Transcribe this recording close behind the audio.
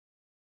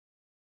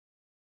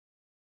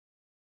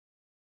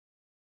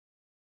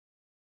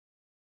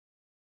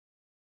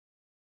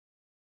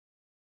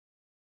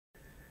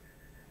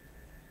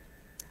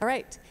All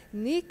right,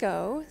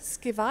 Niko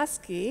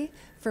Skievaski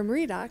from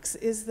Redox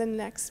is the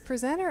next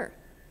presenter.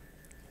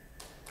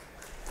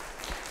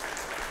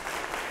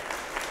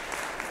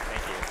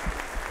 Thank you.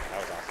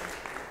 That was awesome.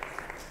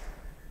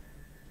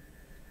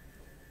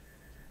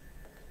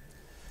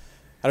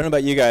 I don't know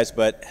about you guys,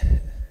 but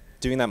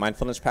doing that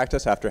mindfulness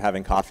practice after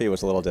having coffee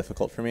was a little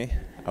difficult for me.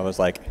 I was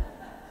like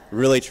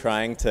really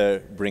trying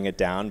to bring it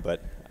down,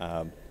 but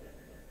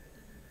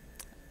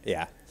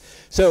yeah.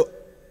 So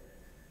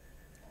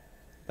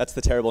that's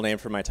the terrible name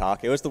for my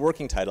talk. It was the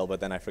working title, but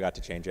then I forgot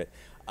to change it.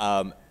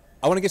 I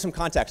want to give some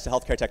context to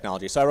healthcare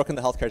technology. So I work in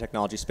the healthcare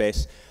technology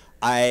space.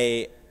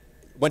 I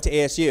went to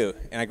ASU,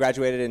 and I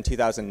graduated in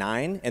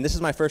 2009, and this is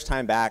my first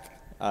time back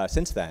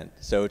since then.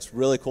 So it's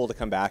really cool to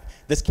come back.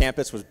 This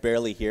campus was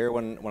barely here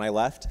when I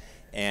left,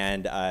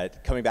 and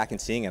coming back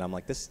and seeing it, I'm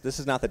like, this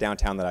is not the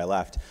downtown that I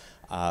left.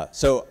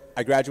 So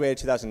I graduated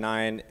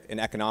 2009 in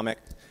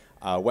economics,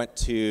 went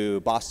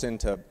to Boston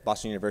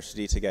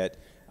University to get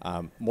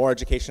more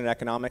education in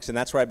economics, and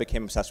that's where I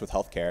became obsessed with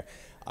healthcare.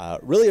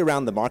 Really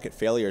around the market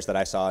failures that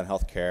I saw in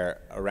healthcare,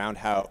 around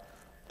how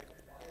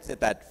is it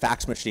that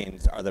fax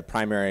machines are the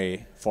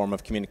primary form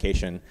of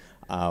communication.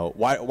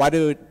 Why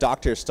do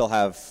doctors still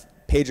have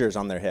pagers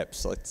on their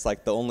hips? It's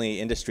like the only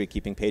industry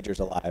keeping pagers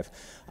alive.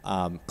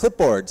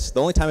 Clipboards,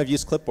 the only time I've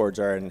used clipboards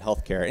are in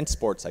healthcare. In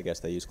sports, I guess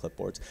they use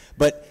clipboards.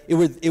 But it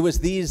was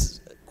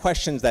these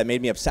questions that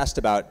made me obsessed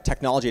about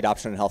technology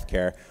adoption in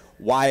healthcare.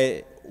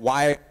 Why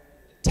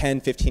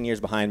 10, 15 years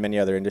behind many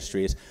other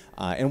industries,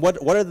 and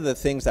what are the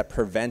things that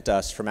prevent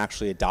us from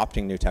actually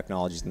adopting new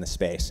technologies in the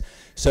space?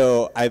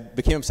 So I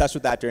became obsessed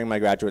with that during my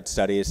graduate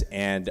studies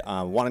and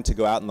wanted to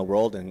go out in the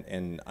world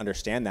and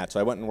understand that. So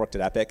I went and worked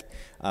at Epic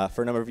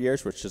for a number of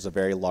years, which is a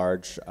very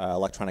large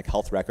electronic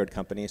health record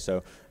company,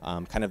 so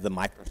kind of the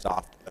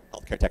Microsoft of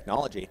healthcare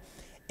technology,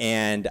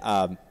 and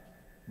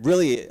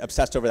really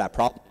obsessed over that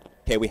problem.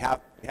 Okay, we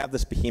have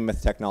this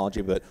behemoth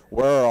technology, but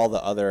where are all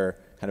the other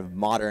kind of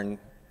modern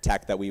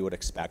tech that we would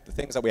expect, the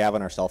things that we have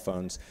on our cell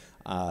phones?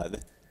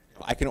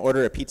 I can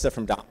order a pizza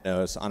from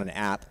Domino's on an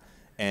app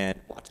and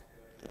watch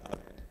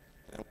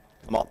it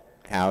come out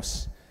of my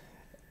house,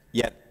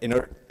 yet in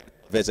order to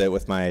visit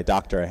with my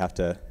doctor, I have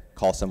to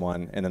call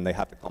someone, and then they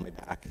have to call me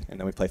back, and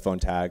then we play phone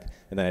tag,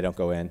 and then I don't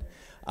go in.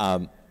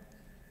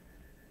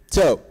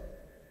 So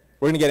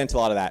we're going to get into a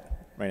lot of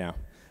that right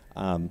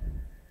now.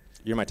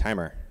 You're my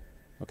timer.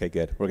 Okay,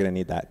 good. We're going to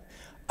need that.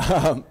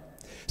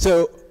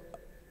 So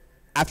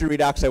after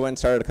Redox, I went and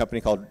started a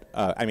company called,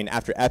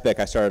 after Epic,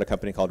 I started a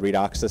company called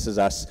Redox. This is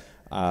us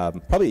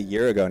probably a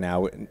year ago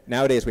now.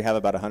 Nowadays, we have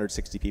about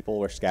 160 people.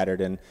 We're scattered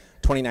in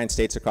 29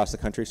 states across the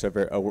country, so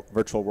a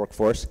virtual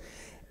workforce.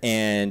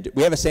 And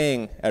we have a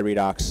saying at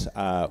Redox,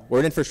 we're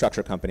an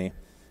infrastructure company.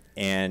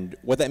 And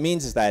what that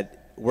means is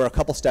that we're a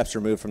couple steps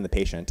removed from the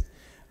patient.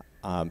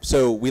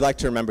 So we like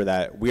to remember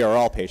that we are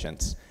all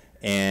patients.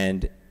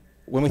 And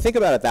when we think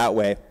about it that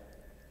way,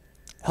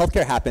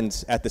 healthcare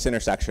happens at this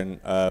intersection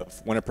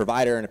of when a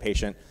provider and a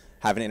patient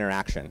have an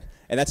interaction.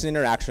 And that's an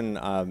interaction,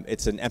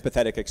 it's an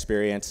empathetic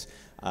experience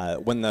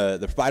when the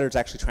provider is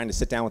actually trying to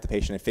sit down with the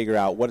patient and figure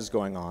out what is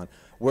going on.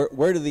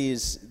 Where do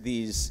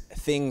these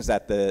things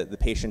that the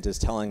patient is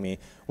telling me,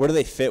 where do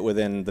they fit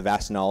within the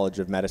vast knowledge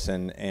of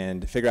medicine,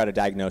 and figure out a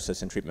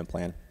diagnosis and treatment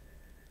plan?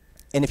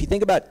 And if you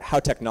think about how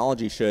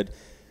technology should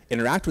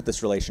interact with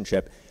this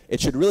relationship, it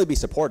should really be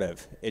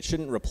supportive. It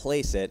shouldn't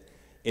replace it.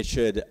 It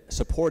should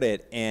support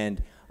it and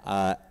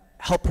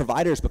help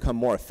providers become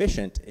more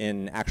efficient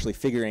in actually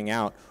figuring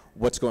out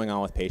what's going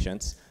on with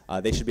patients.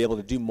 They should be able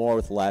to do more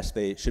with less.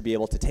 They should be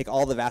able to take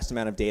all the vast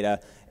amount of data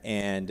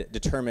and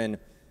determine,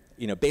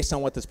 based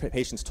on what this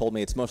patient's told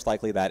me, it's most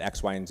likely that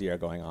X, Y, and Z are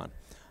going on.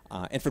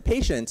 And for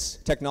patients,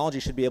 technology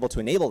should be able to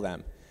enable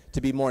them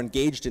to be more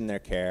engaged in their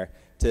care,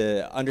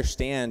 to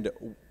understand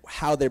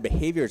how their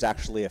behaviors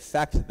actually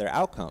affect their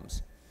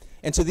outcomes.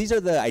 And so these are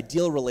the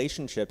ideal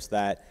relationships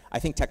that I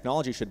think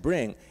technology should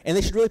bring, and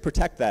they should really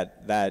protect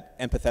that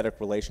empathetic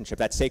relationship,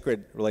 that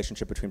sacred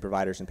relationship between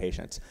providers and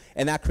patients.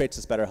 And that creates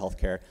this better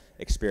healthcare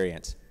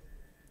experience.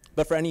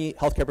 But for any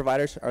healthcare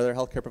providers, are there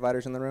healthcare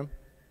providers in the room?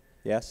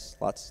 Yes,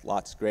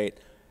 lots, great.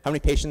 How many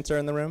patients are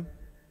in the room?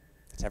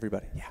 It's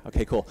everybody, yeah,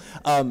 okay, cool.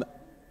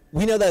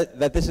 We know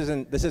that this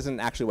isn't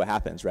actually what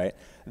happens, right?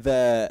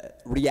 The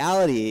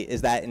reality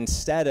is that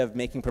instead of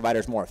making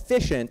providers more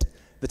efficient,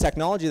 the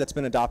technology that's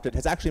been adopted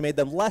has actually made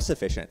them less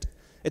efficient.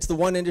 It's the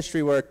one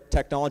industry where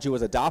technology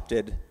was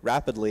adopted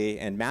rapidly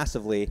and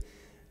massively,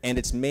 and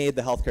it's made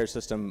the healthcare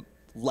system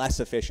less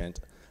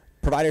efficient.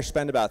 Providers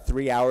spend about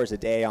 3 hours a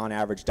day on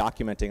average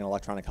documenting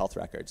electronic health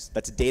records.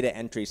 That's data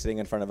entry sitting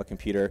in front of a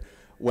computer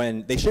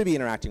when they should be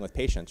interacting with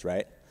patients,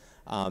 right?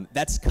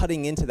 That's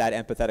cutting into that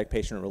empathetic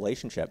patient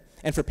relationship.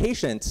 And for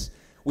patients,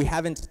 we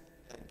haven't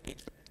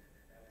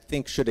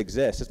think should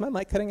exist. Is my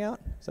mic cutting out?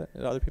 Are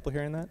other people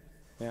hearing that?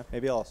 Yeah,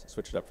 maybe I'll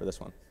switch it up for this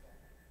one.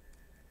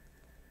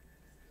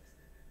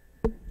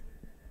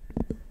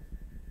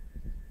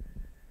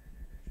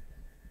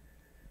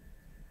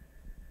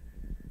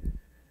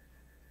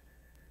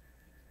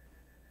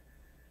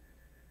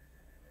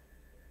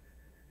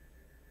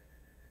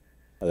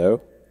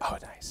 Hello? Oh,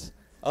 nice.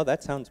 Oh,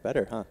 that sounds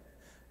better,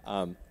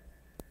 huh?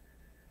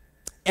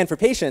 And for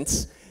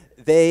patients,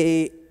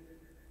 they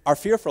are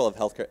fearful of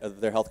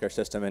their healthcare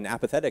system and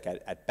apathetic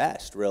at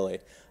best, really.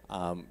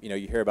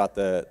 You hear about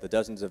the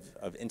dozens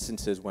of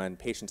instances when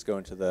patients go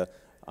into the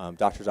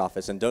doctor's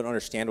office and don't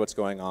understand what's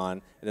going on,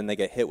 and then they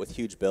get hit with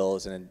huge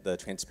bills, and the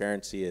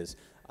transparency is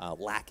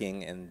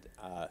lacking, and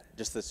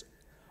just this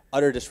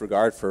utter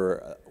disregard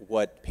for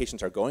what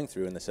patients are going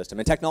through in the system.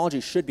 And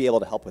technology should be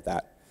able to help with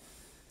that.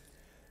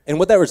 And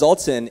what that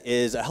results in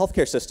is a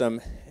healthcare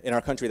system in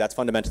our country that's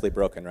fundamentally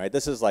broken, right?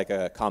 This is like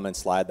a common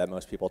slide that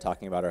most people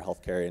talking about our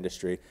healthcare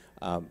industry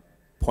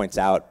points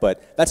out.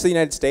 But that's the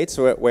United States,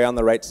 so way on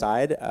the right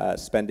side,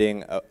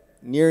 spending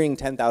nearing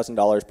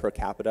 $10,000 per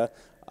capita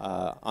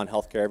on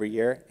healthcare every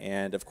year.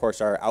 And of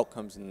course, our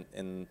outcomes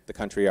in the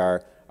country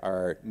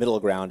are middle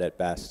ground at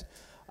best.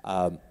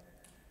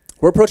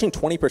 We're approaching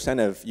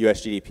 20% of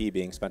US GDP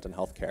being spent on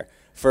healthcare.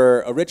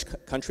 For a rich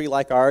country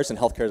like ours, and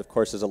healthcare, of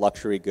course, is a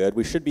luxury good,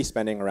 we should be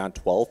spending around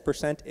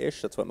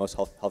 12%-ish. That's what most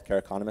healthcare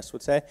economists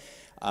would say.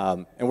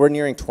 And we're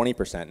nearing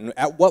 20%. And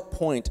at what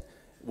point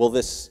will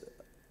this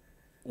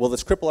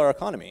cripple our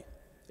economy?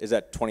 Is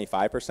that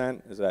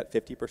 25%? Is that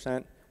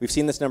 50%? We've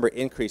seen this number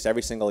increase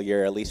every single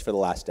year, at least for the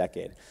last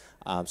decade.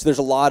 So there's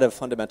a lot of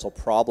fundamental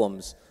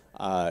problems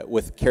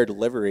with care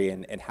delivery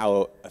and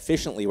how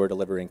efficiently we're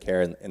delivering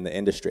care in the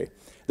industry.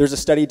 There's a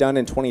study done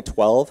in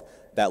 2012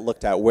 that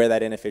looked at where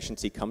that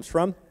inefficiency comes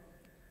from.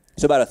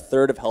 So about a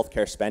third of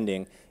healthcare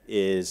spending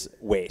is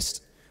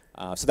waste.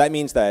 So that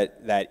means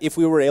that if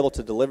we were able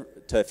to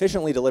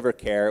efficiently deliver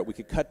care, we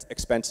could cut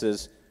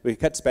expenses, we could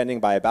cut spending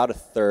by about a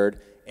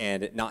third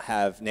and not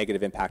have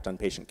negative impact on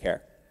patient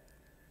care.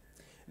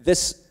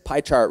 This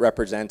pie chart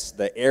represents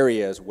the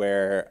areas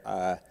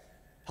where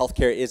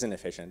healthcare is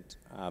inefficient.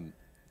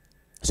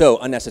 So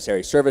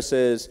unnecessary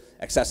services,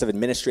 excessive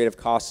administrative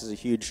costs is a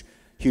huge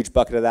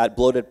bucket of that.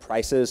 Bloated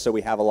prices, so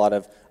we have a lot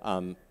of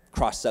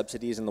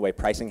cross-subsidies in the way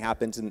pricing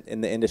happens in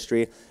the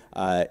industry.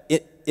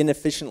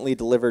 Inefficiently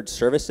delivered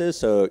services,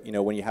 so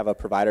when you have a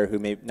provider who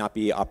may not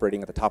be operating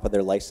at the top of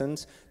their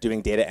license,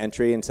 doing data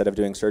entry instead of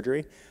doing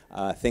surgery,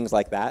 things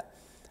like that.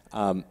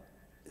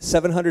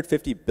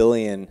 $750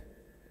 billion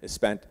is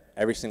spent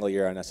every single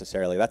year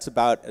unnecessarily. That's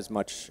about as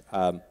much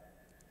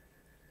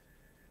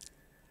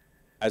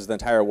as the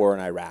entire war in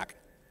Iraq.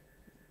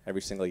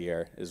 Every single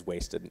year is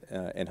wasted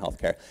in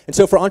healthcare. And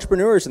so for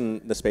entrepreneurs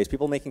in the space,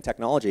 people making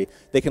technology,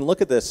 they can look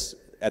at this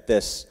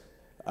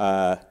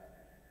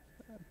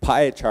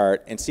pie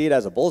chart and see it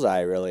as a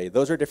bullseye, really.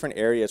 Those are different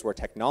areas where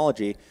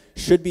technology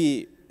should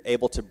be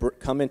able to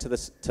come into to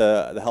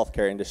the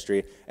healthcare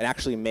industry and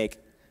actually make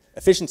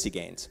efficiency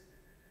gains.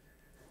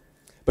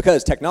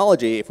 Because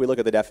technology, if we look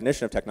at the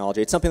definition of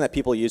technology, it's something that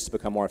people use to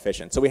become more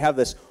efficient. So we have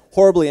this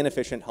horribly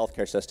inefficient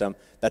healthcare system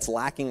that's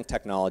lacking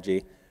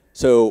technology.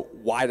 So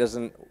why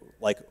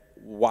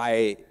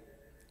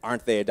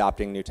aren't they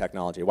adopting new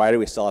technology? Why do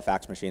we still have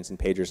fax machines and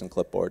pagers and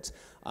clipboards?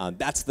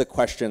 That's the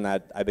question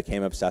that I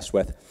became obsessed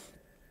with.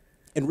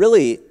 And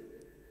really,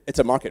 it's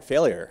a market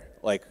failure.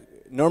 Like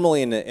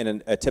normally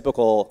in a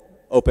typical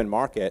open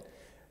market,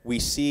 we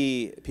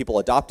see people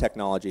adopt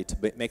technology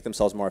to make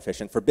themselves more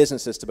efficient, for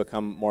businesses to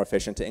become more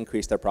efficient, to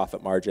increase their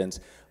profit margins.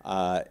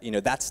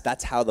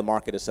 That's how the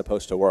market is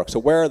supposed to work. So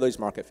where are those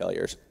market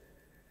failures?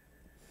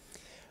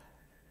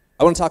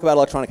 I want to talk about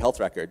electronic health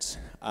records.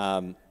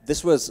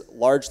 This was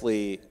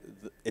largely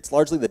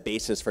the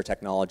basis for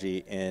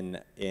technology in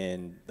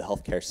the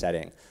healthcare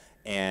setting.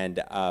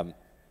 And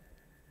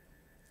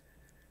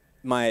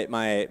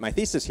my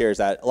thesis here is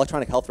that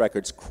electronic health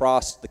records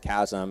crossed the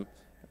chasm.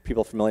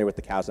 People familiar with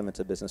the chasm? It's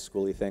a business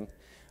schooly thing.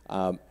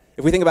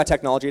 If we think about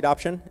technology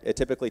adoption, it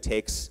typically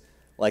takes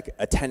like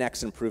a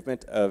 10x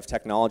improvement of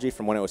technology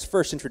from when it was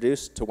first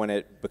introduced to when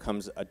it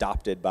becomes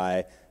adopted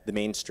by the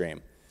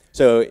mainstream.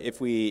 So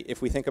if we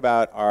think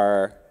about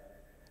our,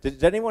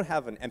 did anyone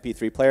have an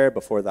MP3 player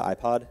before the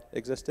iPod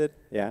existed?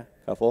 Yeah,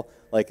 a couple.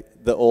 Like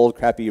the old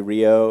crappy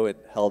Rio, it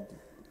held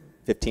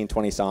 15,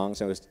 20 songs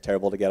and it was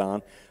terrible to get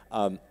on.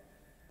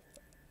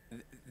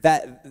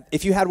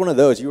 If you had one of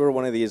those, you were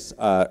one of these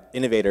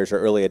innovators or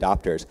early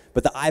adopters.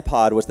 But the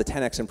iPod was the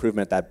 10x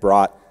improvement that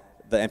brought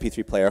the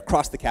MP3 player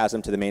across the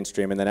chasm to the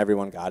mainstream, and then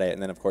everyone got it,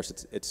 and then of course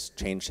it's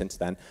changed since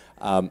then.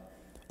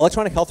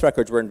 Electronic health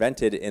records were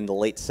invented in the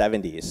late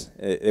 70s.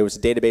 It was a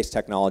database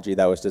technology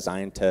that was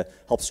designed to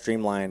help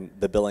streamline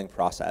the billing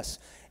process.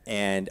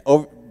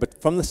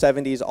 But from the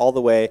 70s all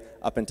the way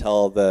up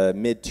until the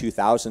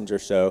mid-2000s or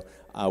so,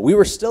 we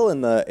were still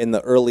in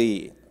the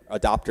early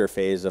adopter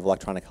phase of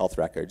electronic health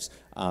records.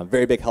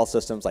 Very big health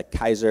systems like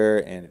Kaiser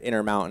and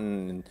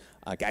Intermountain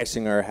and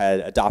Geisinger had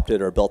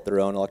adopted or built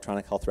their own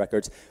electronic health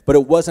records, but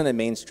it wasn't a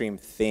mainstream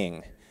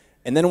thing.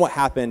 And then what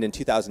happened in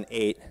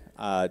 2008,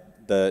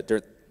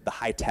 the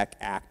High-Tech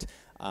Act,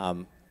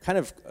 kind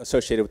of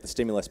associated with the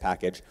stimulus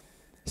package,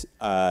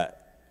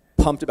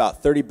 pumped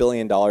about $30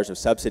 billion of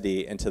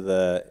subsidy into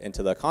the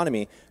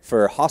economy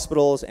for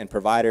hospitals and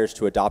providers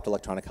to adopt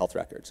electronic health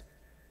records.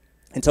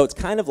 And so it's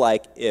kind of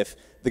like if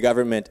the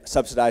government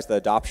subsidized the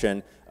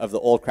adoption of the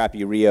old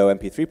crappy Rio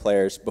MP3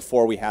 players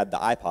before we had the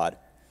iPod,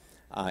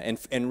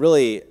 and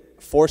really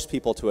forced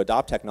people to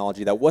adopt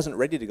technology that wasn't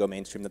ready to go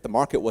mainstream, that the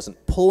market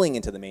wasn't pulling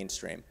into the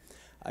mainstream.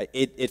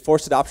 It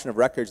forced adoption of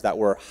records that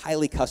were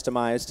highly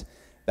customized,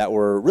 that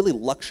were really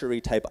luxury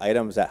type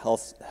items at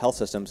health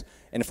systems,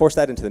 and it forced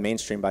that into the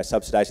mainstream by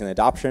subsidizing the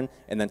adoption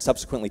and then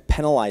subsequently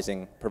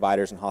penalizing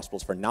providers and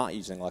hospitals for not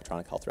using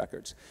electronic health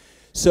records.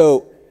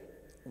 So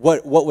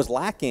what was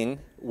lacking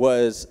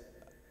was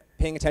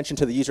paying attention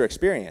to the user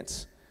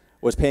experience,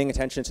 was paying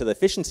attention to the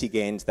efficiency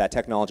gains that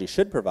technology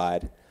should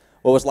provide.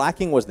 What was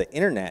lacking was the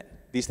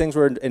internet. These things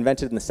were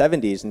invented in the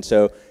 70s, and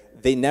so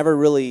they never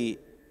really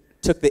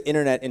took the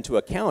internet into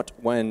account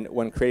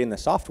when creating the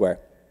software.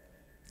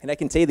 And I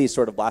can say these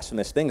sort of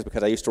blasphemous things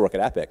because I used to work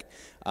at Epic,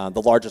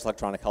 the largest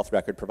electronic health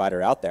record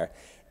provider out there.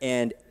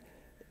 And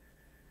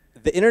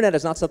the internet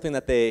is not something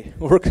that they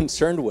were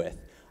concerned with.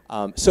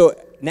 So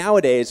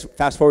nowadays,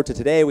 fast forward to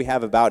today, we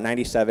have about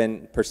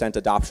 97%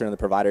 adoption in the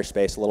provider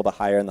space, a little bit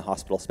higher in the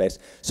hospital space.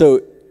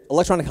 So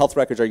electronic health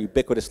records are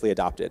ubiquitously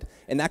adopted.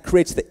 And that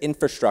creates the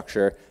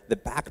infrastructure, the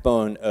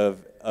backbone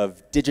of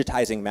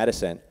digitizing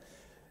medicine.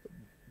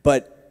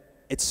 But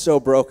it's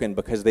so broken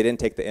because they didn't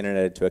take the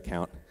internet into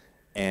account.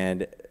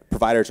 And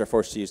providers are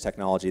forced to use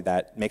technology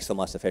that makes them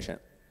less efficient.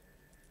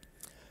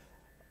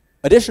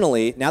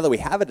 Additionally, now that we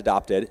have it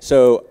adopted,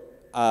 so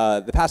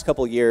the past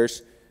couple of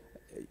years,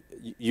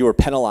 you were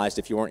penalized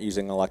if you weren't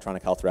using an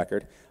electronic health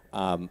record,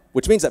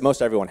 which means that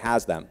most everyone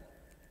has them.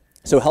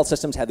 So health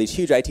systems have these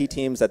huge IT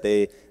teams that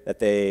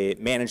they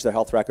manage their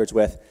health records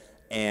with,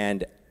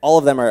 and all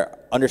of them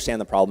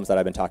understand the problems that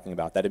I've been talking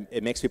about, that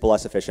it makes people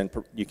less efficient.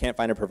 You can't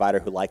find a provider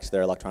who likes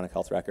their electronic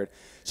health record.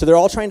 So they're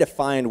all trying to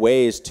find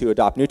ways to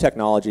adopt new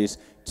technologies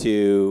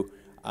to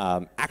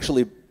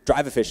actually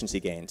drive efficiency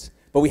gains.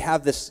 But we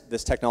have this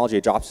technology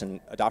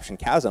adoption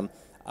chasm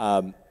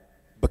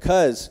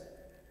because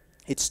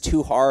it's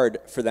too hard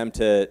for them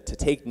to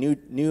take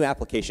new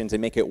applications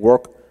and make it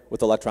work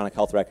with electronic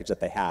health records that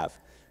they have.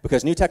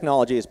 Because new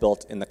technology is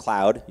built in the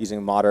cloud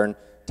using modern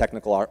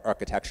technical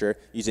architecture,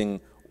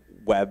 using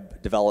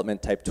web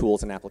development type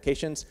tools and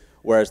applications,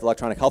 whereas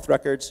electronic health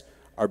records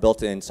are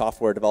built in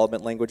software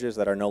development languages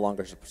that are no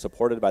longer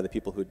supported by the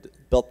people who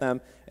built them,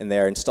 and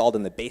they're installed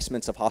in the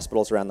basements of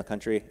hospitals around the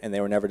country, and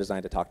they were never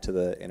designed to talk to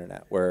the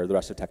internet, where the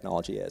rest of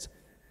technology is.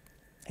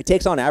 It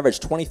takes on average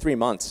 23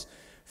 months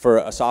for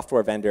a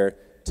software vendor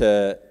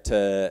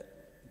to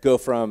go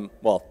from,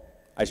 well,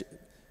 I should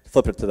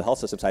flip it to the health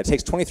system side. It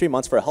takes 23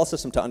 months for a health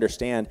system to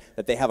understand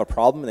that they have a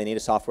problem and they need a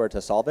software to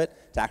solve it,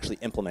 to actually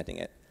implementing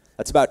it.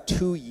 That's about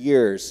 2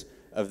 years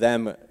of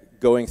them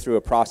going through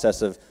a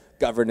process of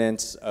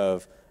governance,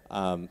 of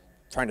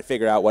trying to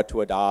figure out what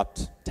to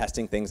adopt,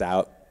 testing things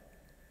out.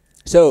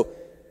 So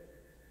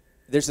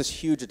there's this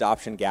huge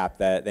adoption gap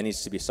that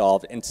needs to be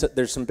solved, and so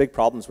there's some big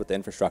problems with the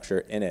infrastructure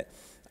in it.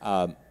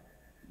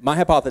 My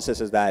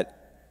hypothesis is that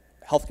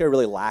healthcare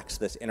really lacks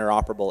this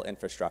interoperable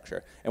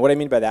infrastructure. And what I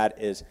mean by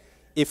that is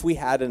if we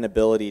had an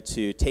ability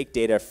to take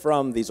data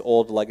from these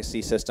old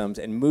legacy systems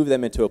and move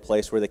them into a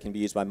place where they can be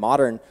used by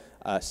modern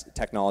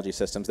technology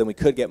systems, then we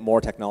could get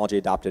more technology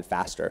adopted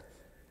faster.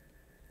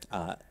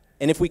 And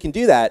if we can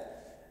do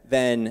that,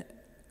 then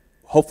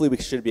hopefully we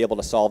should be able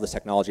to solve this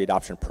technology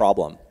adoption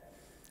problem.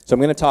 So I'm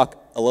going to talk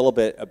a little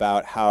bit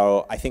about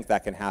how I think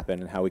that can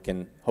happen and how we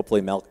can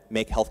hopefully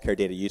make healthcare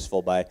data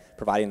useful by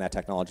providing that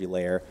technology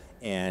layer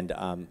and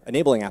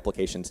enabling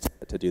applications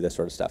to do this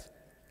sort of stuff.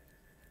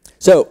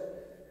 So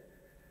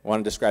I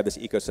want to describe this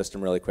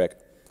ecosystem really quick.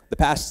 The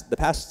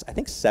past, I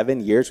think,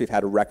 7 years, we've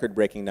had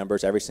record-breaking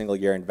numbers every single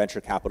year in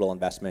venture capital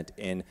investment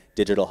in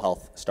digital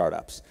health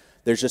startups.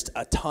 There's just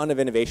a ton of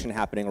innovation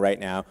happening right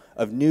now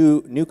of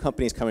new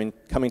companies coming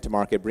to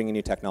market, bringing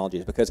new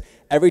technologies. Because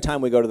every time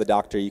we go to the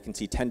doctor, you can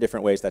see 10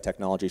 different ways that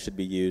technology should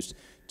be used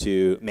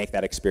to make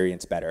that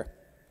experience better.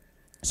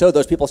 So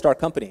those people start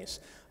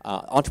companies.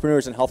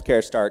 Entrepreneurs in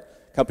healthcare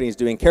start companies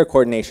doing care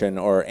coordination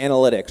or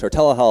analytics or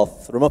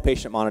telehealth, remote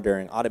patient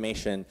monitoring,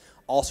 automation,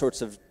 all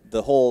sorts of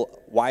the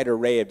whole wide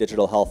array of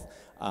digital health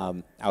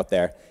out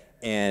there.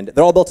 And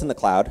they're all built in the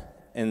cloud.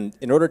 And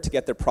in order to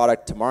get their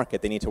product to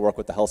market, they need to work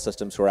with the health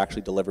systems who are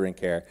actually delivering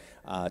care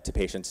to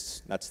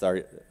patients. That's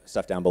our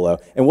stuff down below.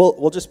 And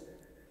we'll just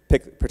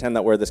pretend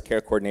that we're this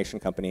care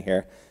coordination company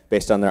here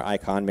based on their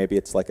icon. Maybe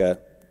it's like a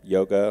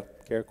yoga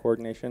care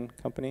coordination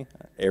company,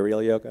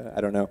 aerial yoga,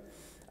 I don't know.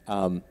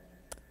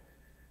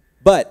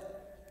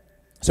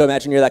 So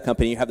imagine you're that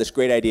company, you have this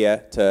great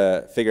idea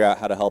to figure out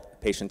how to help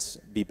patients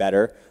be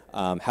better,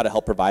 how to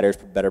help providers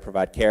better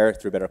provide care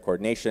through better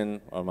coordination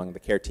among the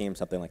care team,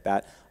 something like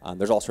that.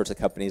 There's all sorts of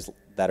companies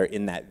that are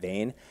in that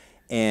vein.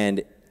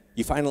 And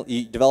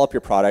you develop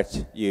your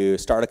product, you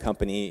start a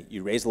company,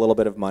 you raise a little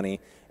bit of money,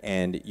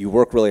 and you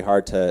work really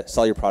hard to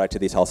sell your product to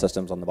these health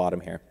systems on the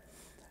bottom here.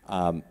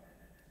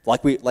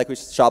 Like we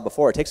saw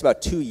before, it takes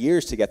about 2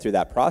 years to get through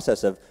that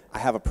process of, I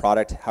have a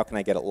product, how can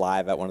I get it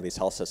live at one of these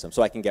health systems?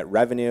 So I can get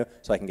revenue,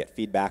 so I can get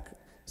feedback,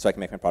 so I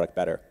can make my product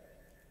better.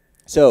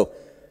 So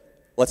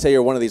let's say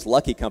you're one of these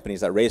lucky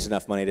companies that raised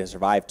enough money to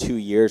survive 2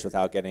 years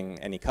without getting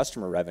any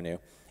customer revenue,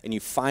 and you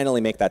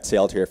finally make that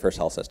sale to your first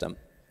health system.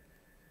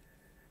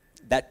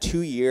 That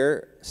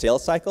 2-year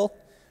sales cycle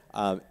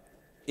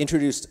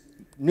introduced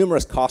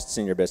numerous costs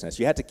in your business.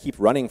 You had to keep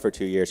running for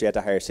 2 years. You had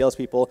to hire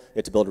salespeople. You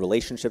had to build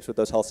relationships with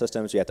those health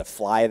systems. You had to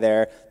fly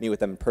there, meet with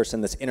them in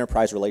person, this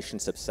enterprise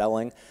relationship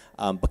selling.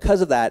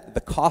 Because of that,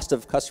 the cost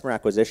of customer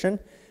acquisition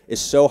is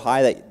so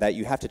high that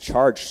you have to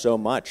charge so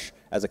much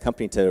as a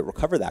company to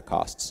recover that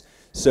costs.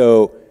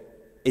 So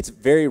it's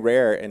very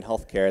rare in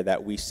healthcare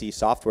that we see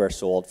software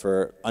sold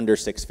for under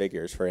 6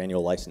 figures for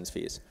annual license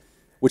fees,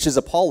 which is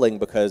appalling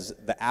because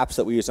the apps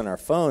that we use on our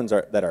phones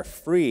that are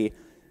free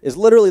is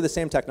literally the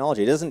same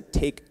technology. It doesn't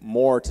take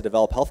more to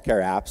develop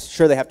healthcare apps.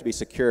 Sure, they have to be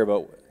secure,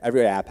 but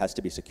every app has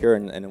to be secure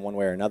in one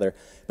way or another.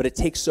 But it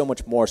takes so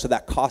much more, so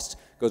that cost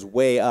goes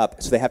way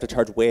up, so they have to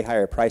charge way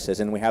higher prices,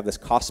 and we have this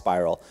cost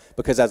spiral.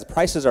 Because as the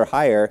prices are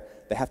higher,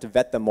 they have to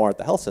vet them more at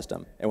the health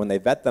system. And when they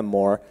vet them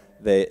more,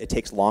 it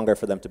takes longer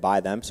for them to buy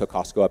them, so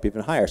costs go up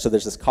even higher. So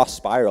there's this cost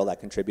spiral that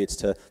contributes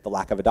to the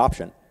lack of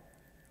adoption.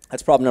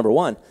 That's problem number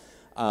one.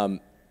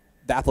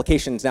 The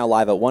application is now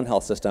live at one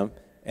health system,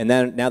 and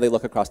then now they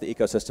look across the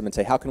ecosystem and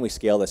say, how can we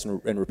scale this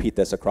and repeat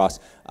this across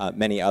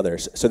many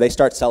others? So they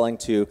start selling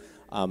to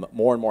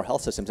more and more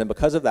health systems. And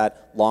because of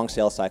that long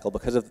sales cycle,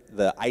 because of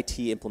the IT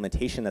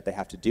implementation that they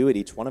have to do at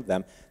each one of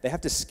them, they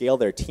have to scale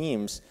their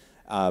teams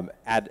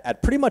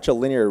at pretty much a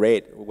linear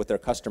rate with their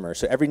customers.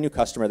 So every new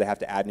customer, they have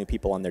to add new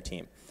people on their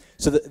team.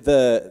 So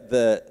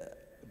the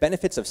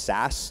benefits of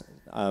SaaS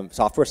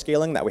software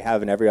scaling that we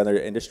have in every other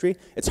industry,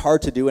 it's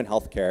hard to do in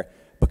healthcare,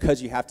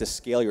 because you have to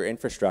scale your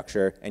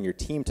infrastructure and your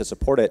team to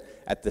support it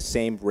at the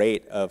same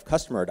rate of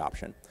customer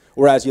adoption.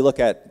 Whereas you look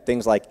at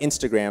things like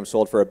Instagram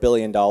sold for $1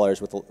 billion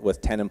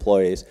with 10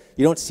 employees,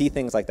 you don't see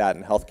things like that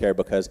in healthcare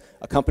because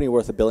a company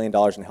worth $1 billion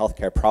in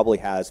healthcare probably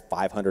has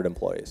 500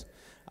 employees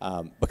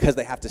because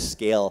they have to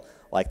scale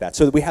like that.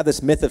 So we have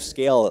this myth of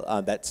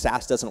scale that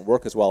SaaS doesn't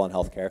work as well in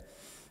healthcare.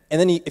 And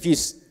then if you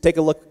take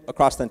a look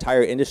across the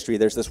entire industry,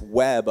 there's this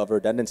web of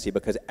redundancy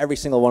because every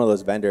single one of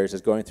those vendors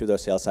is going through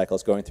those sales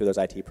cycles, going through those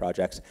IT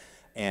projects,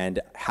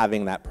 and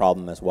having that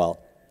problem as well.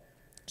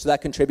 So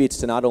that contributes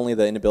to not only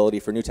the inability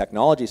for new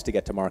technologies to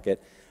get to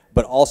market,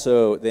 but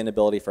also the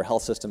inability for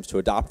health systems to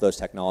adopt those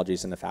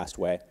technologies in a fast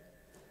way.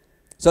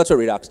 So that's what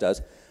Redox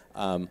does.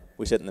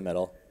 We sit in the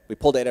middle. We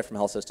pull data from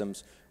health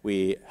systems.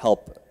 We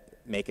help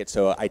make it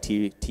so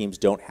IT teams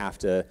don't have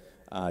to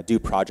do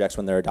projects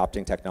when they're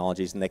adopting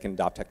technologies, and they can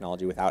adopt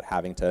technology without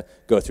having to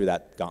go through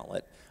that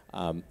gauntlet.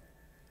 But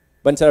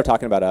instead of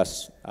talking about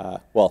us,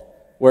 well,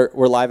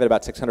 we're live at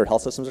about 600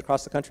 health systems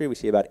across the country. We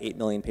see about 8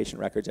 million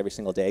patient records every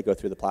single day go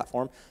through the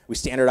platform. We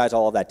standardize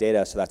all of that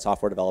data so that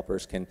software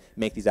developers can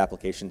make these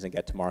applications and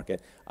get to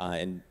market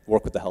and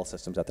work with the health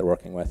systems that they're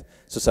working with.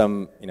 So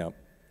some,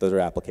 those are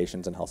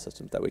applications and health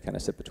systems that we kind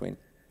of sit between.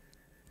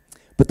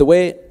 But the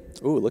way,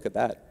 ooh, look at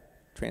that,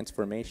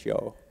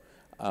 transformatio.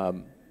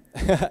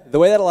 The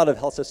way that a lot of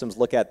health systems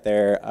look at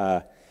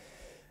their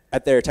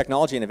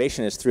technology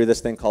innovation is through this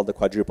thing called the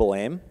quadruple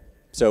aim.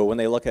 So when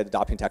they look at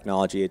adopting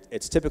technology,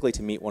 it's typically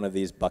to meet one of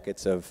these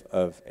buckets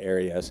of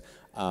areas.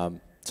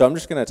 So I'm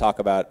just going to talk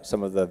about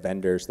some of the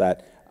vendors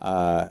that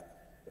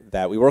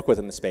we work with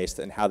in the space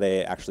and how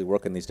they actually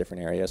work in these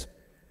different areas.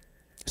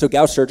 So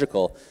Gauss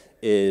Surgical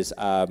is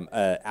an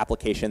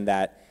application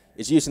that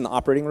is used in the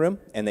operating room,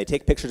 and they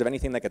take pictures of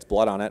anything that gets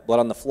blood on it,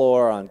 blood on the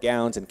floor, on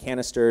gowns and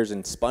canisters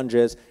and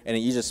sponges, and it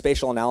uses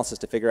spatial analysis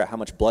to figure out how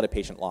much blood a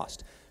patient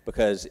lost.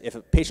 Because if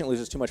a patient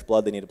loses too much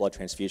blood, they need a blood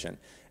transfusion.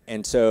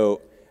 And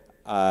so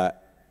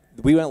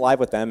we went live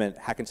with them at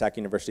Hackensack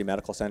University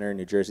Medical Center in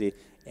New Jersey,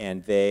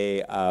 and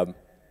they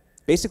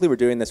basically were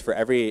doing this for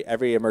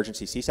every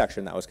emergency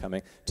C-section that was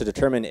coming to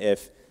determine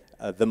if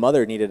the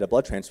mother needed a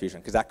blood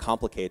transfusion, because that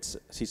complicates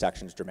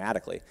C-sections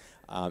dramatically.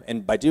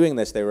 And by doing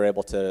this, they were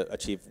able to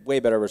achieve way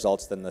better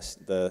results than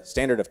the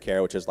standard of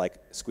care, which is like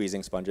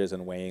squeezing sponges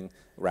and weighing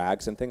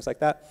rags and things like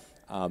that.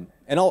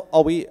 And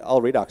all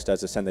Redox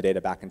does is send the data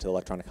back into the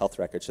electronic health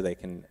record so they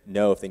can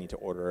know if they need to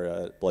order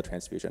a blood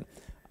transfusion.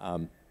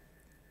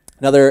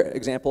 Another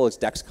example is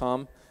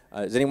Dexcom.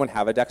 Does anyone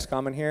have a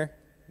Dexcom in here?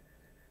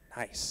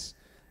 Nice.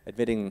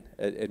 Admitting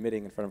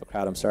in front of a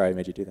crowd, I'm sorry I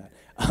made you do that.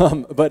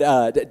 But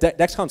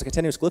Dexcom is a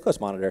continuous glucose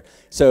monitor.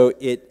 So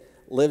it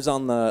lives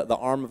on the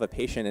arm of a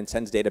patient and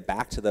sends data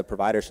back to the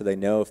provider so they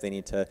know if they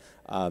need to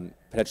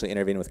potentially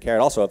intervene with care. It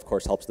also, of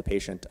course, helps the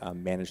patient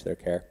manage their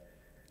care.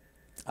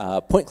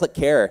 Point-click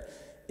care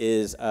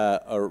is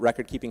a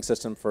record-keeping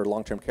system for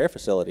long-term care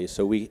facilities.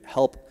 So we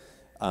help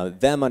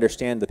them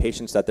understand the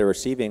patients that they're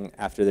receiving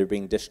after they're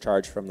being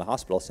discharged from the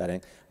hospital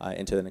setting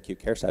into an acute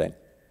care setting.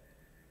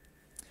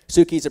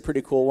 Suki is a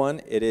pretty cool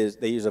one.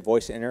 They use a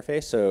voice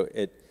interface, so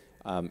it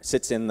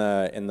sits in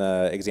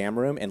the exam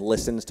room and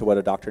listens to what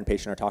a doctor and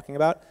patient are talking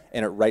about,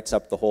 and it writes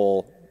up the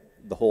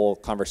whole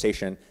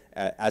conversation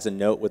as a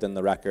note within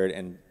the record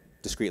and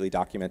discreetly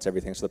documents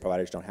everything so the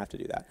providers don't have to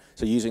do that.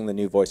 So using the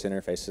new voice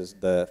interfaces,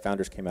 the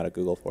founders came out of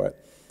Google for it.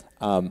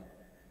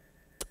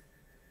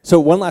 So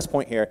one last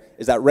point here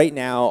is that right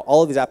now,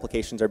 all of these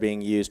applications are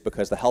being used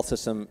because the health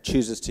system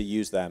chooses to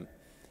use them.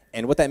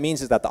 And what that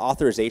means is that the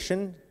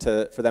authorization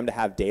for them to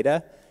have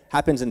data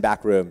happens in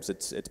back rooms.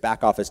 It's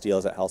back office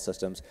deals at health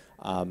systems.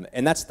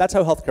 And that's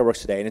how healthcare works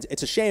today. And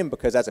it's a shame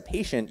because as a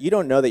patient, you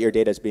don't know that your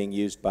data is being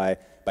used by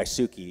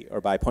Suki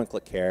or by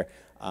point-click care.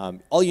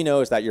 All you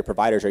know is that your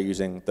providers are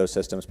using those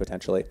systems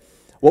potentially.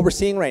 What we're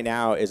seeing right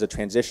now is a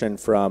transition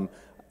from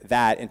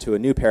that into a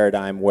new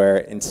paradigm where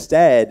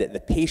instead the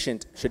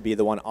patient should be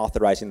the one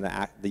authorizing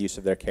the use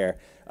of their care,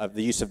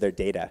 the use of their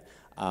data.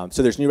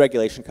 So there's new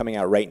regulation coming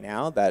out right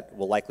now that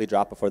will likely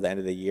drop before the end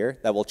of the year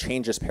that will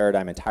change this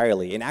paradigm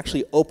entirely and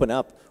actually open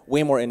up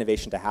way more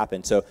innovation to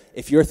happen. So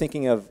if you're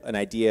thinking of an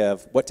idea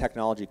of what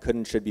technology could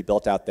and should be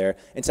built out there,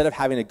 instead of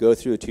having to go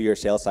through a 2-year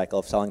sales cycle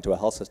of selling to a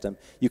health system,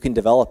 you can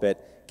develop it,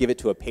 give it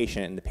to a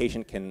patient, and the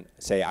patient can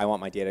say, I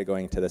want my data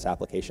going to this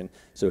application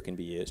so it can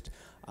be used.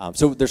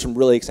 So there's some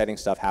really exciting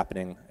stuff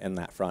happening in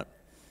that front.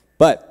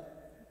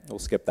 But we'll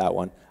skip that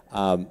one.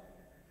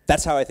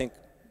 That's how I think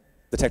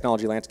the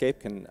technology landscape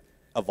can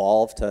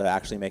evolve to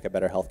actually make a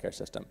better healthcare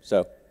system.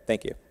 So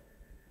thank you.